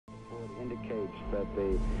indicates that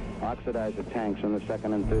the oxidizer tanks in the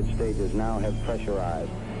second and third stages now have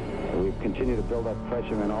pressurized. We've continued to build up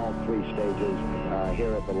pressure in all three stages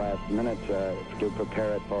here at the last minute to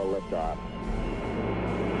prepare it for liftoff.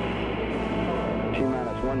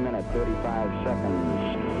 T-minus 1 minute, 35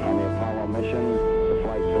 seconds on the Apollo mission. The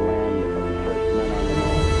flight to land of the first men on the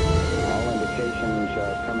moon. All indications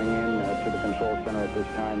coming in to the control center at this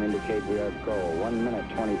time indicate we are go. 1 minute,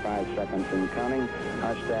 25 seconds and counting.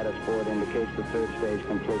 Our status board indicates the third stage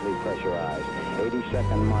completely pressurized.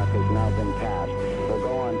 80-second mark has now been passed. We'll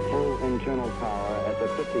go on full internal power at the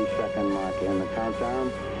 50-second mark in the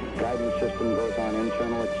countdown. Guidance system goes on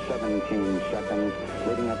internal at 17 seconds,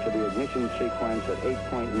 leading up to the ignition sequence at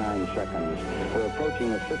 8.9 seconds. We're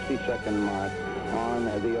approaching the 60-second mark on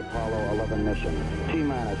the Apollo 11 mission.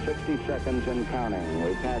 T-minus 60 seconds and counting.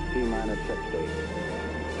 We passed T-minus 60.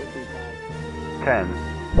 10,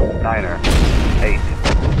 9er, 8,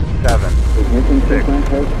 7,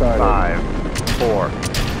 6, 5, 4,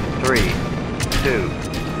 3, 2,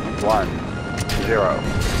 1, 0.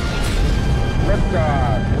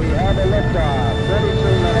 Liftoff. We have a liftoff. 32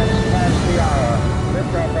 minutes past the hour.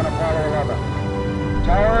 Liftoff on Apollo 11.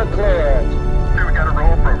 Tower cleared. Okay, we got a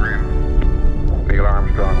roll program. Neil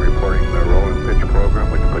Armstrong reporting the roll and pitch program,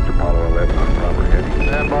 which puts Apollo 11 on proper heading.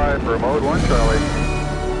 Stand by for mode 1, Charlie.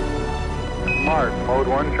 Mark, mode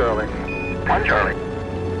 1, Charlie. 1 Charlie.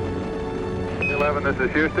 11, this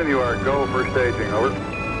is Houston. You are go for staging. Over.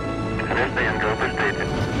 Understand, go for staging.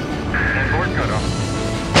 And board cutoff.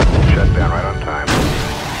 Shut down right on time.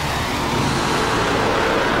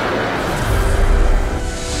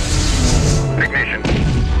 Ignition.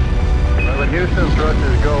 11 Houston,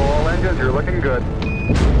 thrusters go. All engines, you're looking good.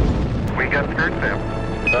 We got skirt step.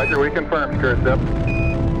 Roger, we confirm skirt step.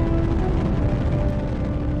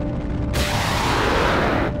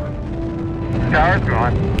 Tower's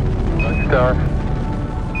gone. Roger, tower.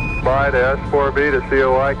 By to S4B to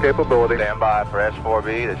COI capability. Stand by for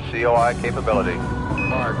S4B to COI capability.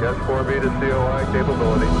 Mark, S4B to COI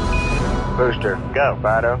capability. Booster, go.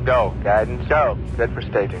 Fido, go. Guidance, go. Good for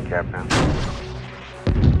staging, Captain.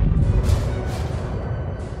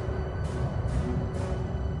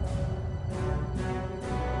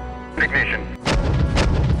 Ignition.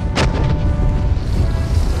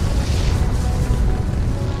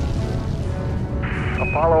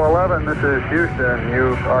 Apollo 11, this is Houston.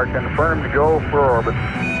 You are confirmed to go for orbit.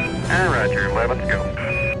 Roger, 11, let's go.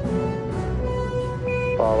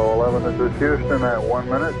 Apollo 11, this is Houston at 1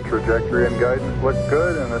 minute. Trajectory and guidance look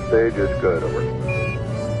good, and the stage is good. Over.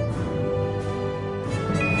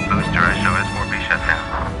 Booster, SOS-4B shut down.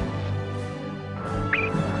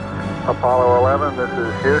 Apollo 11, this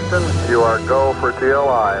is Houston. You are go for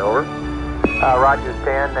TLI. Over. Roger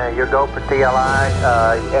 10, you're go for TLI.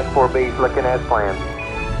 S4B's looking as planned.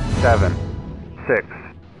 7, 6,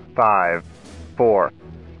 5, 4,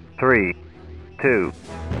 3, 2,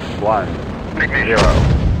 1, 0.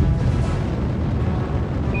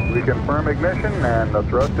 We confirm ignition, and the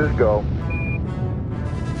thrust is go.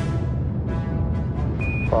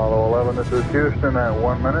 Apollo 11, this is Houston at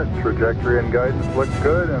 1 minute. Trajectory and guidance look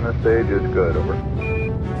good, and the stage is good. Over.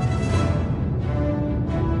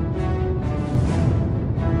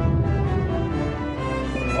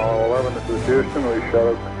 Apollo 11, this is Houston. We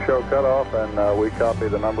show cutoff, and we copy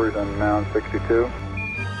the numbers in noun 62.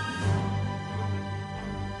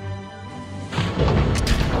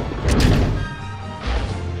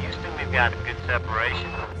 Houston, we've got good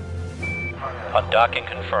separation. Undocking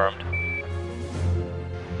confirmed.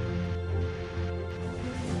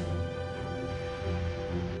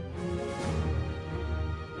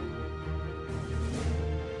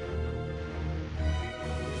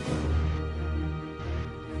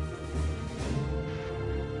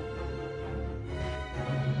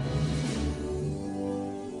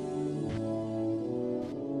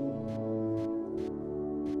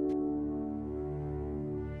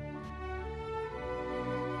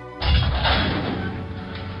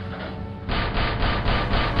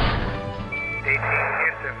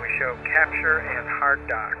 Capture and hard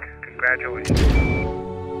dock. Congratulations.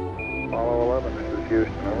 Apollo 11, this is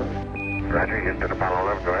Houston. Over. Roger, Houston, Apollo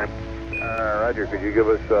 11, go ahead. Roger, could you give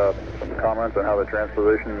us some comments on how the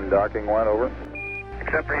transposition and docking went? Over.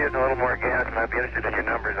 Except for using a little more gas, and I'd be interested in your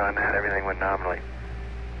numbers on that. Everything went nominally.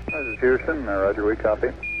 This is Houston. Roger, we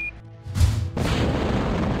copy.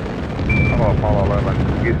 Hello, Apollo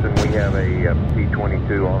 11. Houston, we have a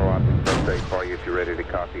P-22 auto-optic update for you if you're ready to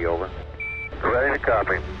copy. Over. Ready to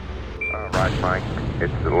copy. Right, Mike.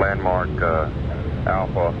 It's the landmark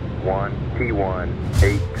Alpha 1 T1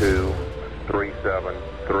 82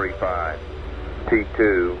 3735.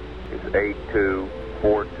 T2 is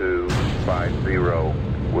 8242 50.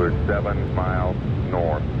 We're 7 miles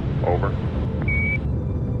north. Over.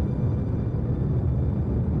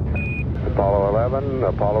 Apollo 11,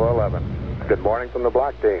 Apollo 11. Good morning from the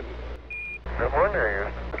block team. Good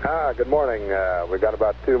morning. Good morning. We got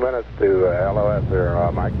about 2 minutes to LOS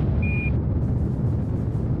here, Mike.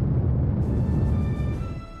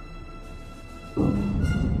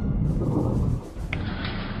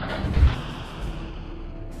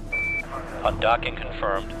 Undocking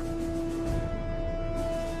confirmed.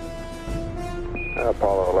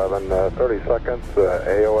 Apollo 11, 30 seconds.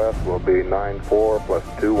 AOS will be 94 plus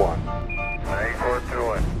 21.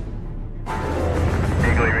 9421.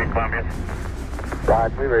 Eagle, you read Columbia?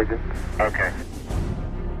 Right, we read you. Okay.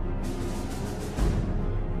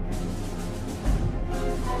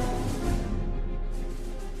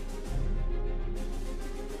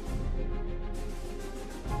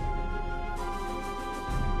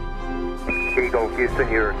 Eagle,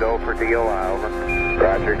 Houston, you're go for DOI, over.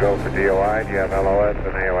 Roger, go for DOI. Do you have LOS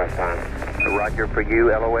and AOS time? Roger for you,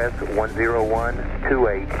 LOS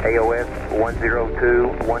 10128, AOS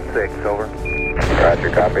 10216, over. Roger,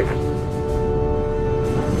 copy.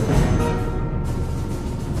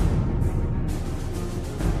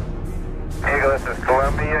 Eagle, this is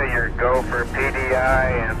Columbia. You're go for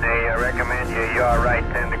PDI, and they recommend you yaw right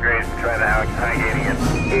 10 degrees and try the high gating it.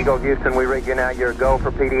 Eagle, Houston, we rig you now. You're go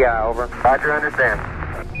for PDI, over. Roger, understand.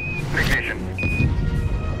 Ignition.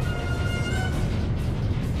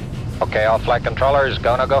 Okay, all flight controllers,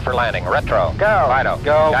 go for landing. Retro. Go. Fido.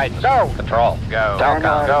 Go. Guidance. Go. Control. Go.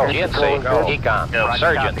 Telcom. Go. GNC. Go. Econ. Go.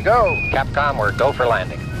 Surgeon. Go. Capcom, we're go for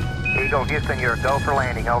landing. Eagle, Houston, you're go for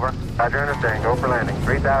landing, over. Roger, understand. Go for landing.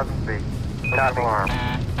 3,000 feet. Copy. Alarm.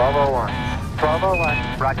 1201.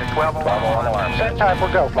 1201. Roger, 1201. 1201 alarm. Same time,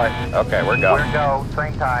 we're go, flight. Okay, we're go. We're go.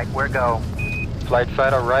 Same type, we're go. Flight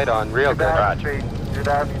Fido right on. Real good. 2,000 feet.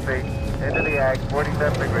 2,000 feet. Into the ag.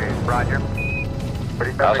 47 degrees. Roger.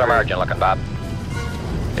 47 How's our degrees. margin looking, Bob?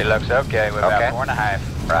 It looks okay. We're Okay. about 4.5.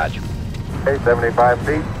 Roger. Okay, 75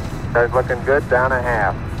 feet. Starts looking good. Down a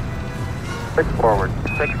half. 6 forward.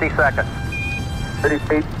 60 seconds. 30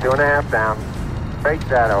 feet. 2.5 down. Straight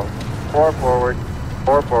shadow. 4 forward.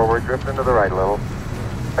 4 forward. Drift into the right a little.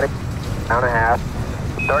 Down a half.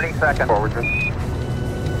 30 seconds. Forward.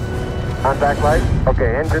 Contact light.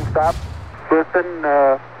 Okay, engine stop. Houston,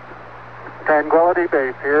 Tranquility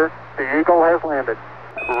Base here. The Eagle has landed.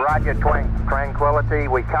 Roger, Tranquility.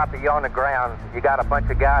 We copy you on the ground. You got a bunch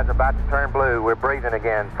of guys about to turn blue. We're breathing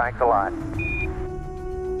again. Thanks a lot.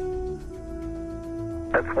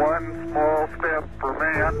 That's one small step for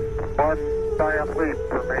man, one giant leap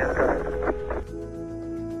for mankind.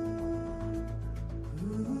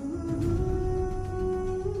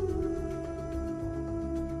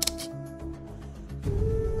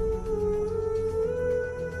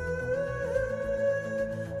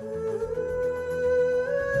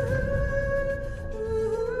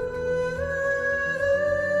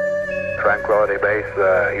 Tranquility Base,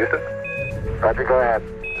 Houston. Roger, go ahead.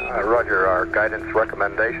 Roger, our guidance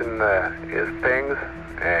recommendation is pings,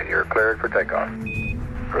 and you're cleared for takeoff.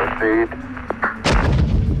 Proceed.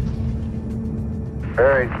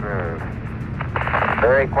 Very smooth.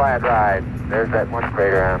 Very quiet ride. There's that one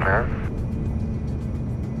crater on there.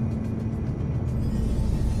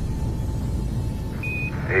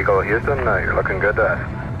 Eagle, Houston, you're looking good to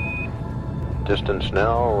us. Distance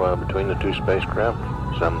now between the two spacecraft,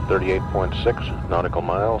 some 38.6 nautical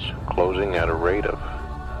miles, closing at a rate of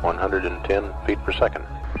 110 feet per second.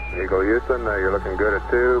 Eagle, Houston, you're looking good at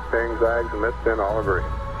 2. Ping, zags, and missed in, all agree.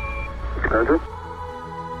 Roger.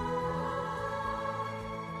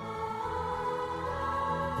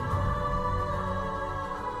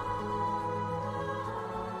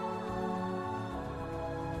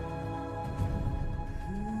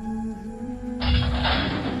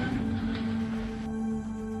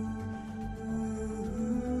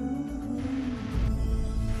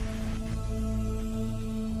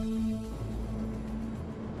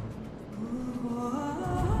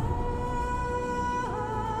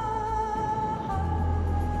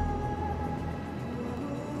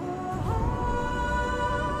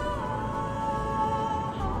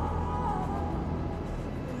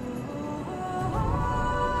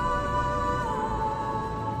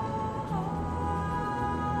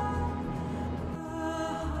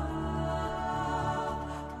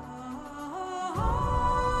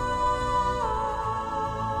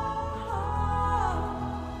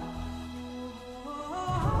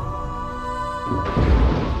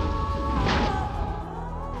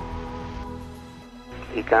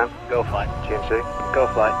 Econ. Go flight. GNC. Go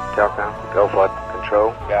flight. Telcom. Go flight.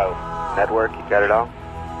 Control. Go. Network. You got it all?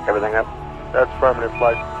 Everything up? That's affirmative,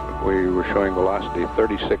 flight. We were showing velocity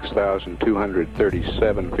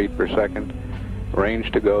 36,237 feet per second.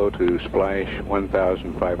 Range to go to splash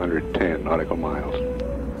 1,510 nautical miles.